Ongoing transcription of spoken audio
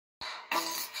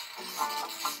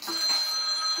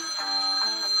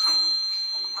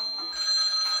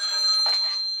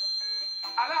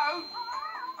Hello?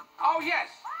 Oh, yes.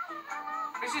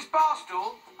 Mrs.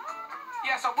 Barstool?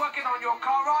 Yes, I'm working on your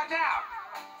car right now.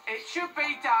 It should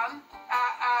be done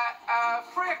at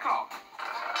 3 o'clock.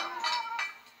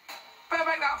 Better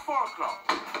make that 4 o'clock.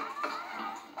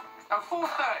 No,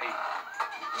 4:30.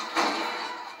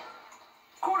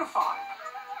 4:45.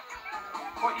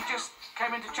 What, you just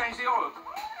came in to change the oil?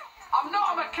 I'm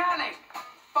not a mechanic.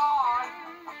 Bye.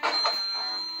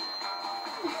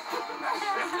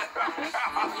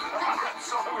 That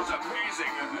song was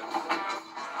amazing.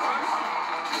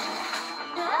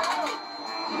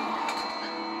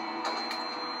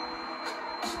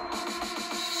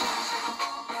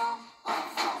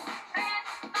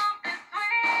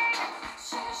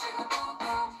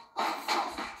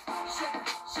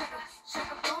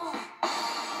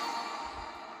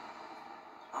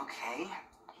 Okay.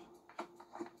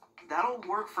 That'll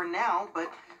work for now,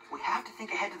 but we have to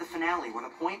think ahead to the finale where the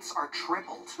points are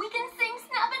tripled. We can sing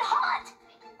Snap It Hot.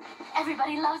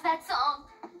 Everybody loves that song.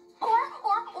 Or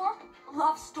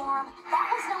Love Storm. That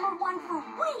was #1 for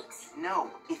weeks.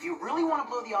 No, if you really want to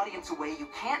blow the audience away, you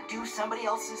can't do somebody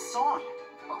else's song.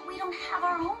 But we don't have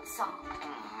our own song.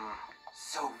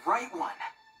 So write one.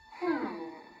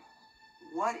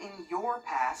 What in your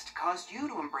past caused you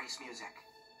to embrace music?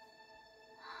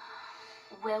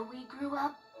 Where we grew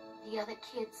up, the other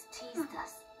kids teased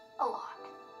us a lot.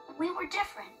 We were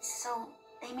different, so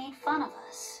they made fun of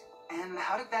us. And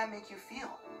how did that make you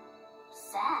feel?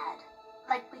 Sad.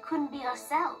 Like we couldn't be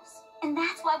ourselves. And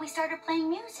that's why we started playing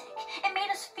music. It made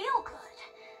us feel good.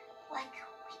 Like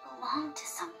we belonged to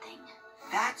something.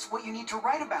 That's what you need to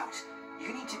write about.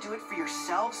 You need to do it for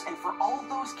yourselves and for all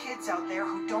those kids out there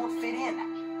who don't fit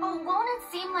in. But won't it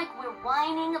seem like we're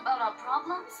whining about our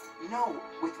problems? No,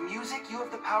 with music, you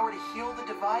have the power to heal the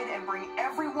divide and bring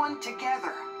everyone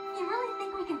together. You really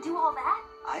think we can do all that?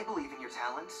 I believe in your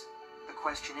talents. The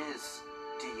question is,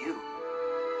 do you?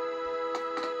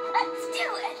 Let's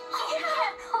do it! Hey!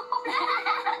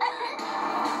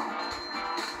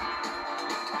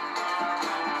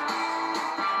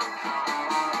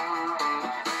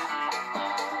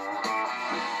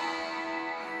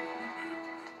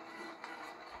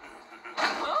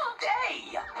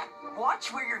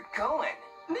 Watch where you're going.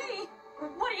 Me?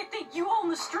 What do you think, you own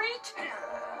the street?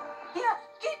 Yeah,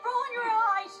 keep rolling your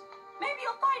eyes. Maybe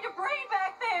you'll find a brain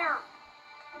back there.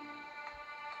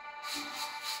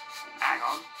 Hang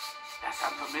on. That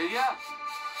sounds familiar.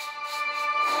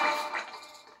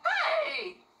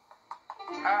 Hey!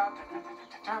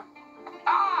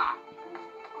 Ah!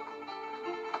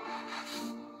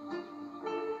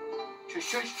 Shush,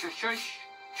 shush, shush, shush,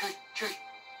 shush, shush.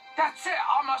 That's it.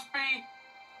 I must be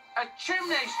a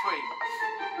chimney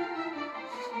sweep.